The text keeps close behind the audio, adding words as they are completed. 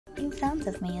In front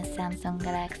of me is Samsung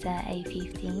Galaxy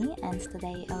A50 and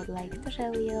today I would like to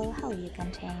show you how you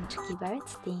can change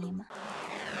keyboard's theme.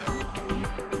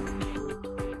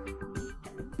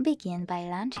 Begin by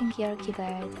launching your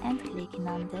keyboard and clicking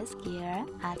on this gear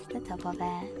at the top of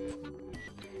it.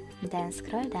 Then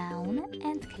scroll down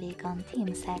and click on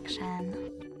Theme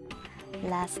section.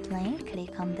 Lastly,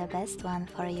 click on the best one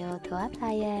for you to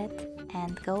apply it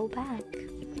and go back.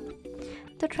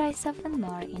 To try something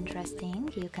more interesting,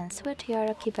 you can switch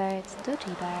your keyboard to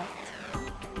Gboard.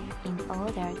 In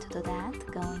order to do that,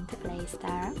 go into Play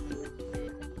Store,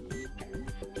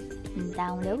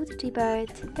 download Gboard,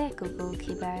 the Google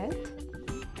keyboard,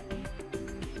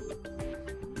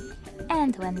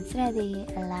 and when it's ready,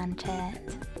 launch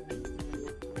it.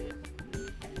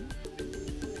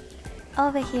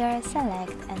 Over here,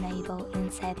 select Enable in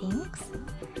Settings,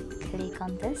 click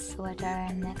on this switcher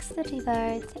next to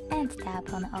Gboard and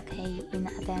tap on OK in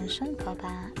Attention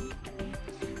pop-up.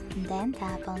 Then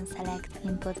tap on Select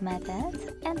Input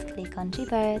Method and click on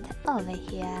Gboard over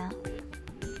here.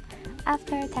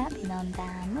 After tapping on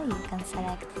Done, you can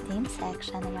select Theme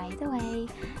section right away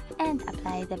and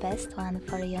apply the best one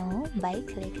for you by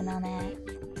clicking on it.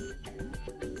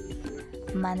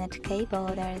 Manage key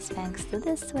borders thanks to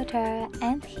this switcher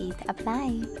and hit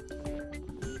Apply.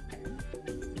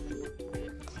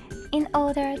 In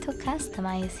order to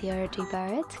customize your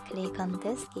Gboard, click on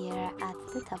this gear at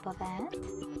the top of it,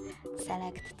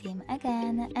 select Theme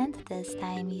again and this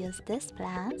time use this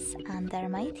plus under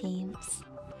My Themes.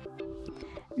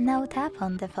 Now tap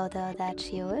on the photo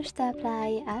that you wish to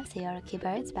apply as your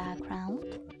keyboard's background.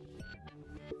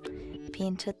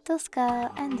 Pinch it to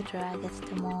scale and drag it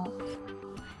to move.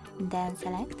 Then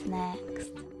select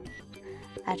Next.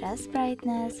 Adjust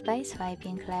brightness by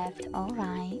swiping left or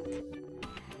right.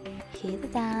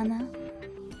 Hit Done.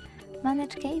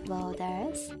 Manage key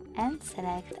borders and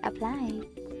select Apply.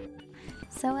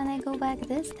 So when I go back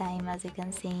this time, as you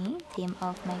can see, theme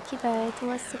of my keyboard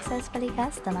was successfully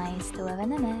customized with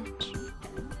an image.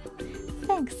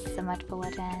 Thanks so much for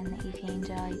watching. If you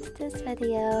enjoyed this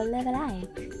video, leave a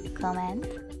like, comment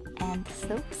and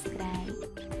subscribe.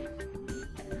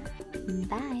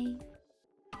 Bye!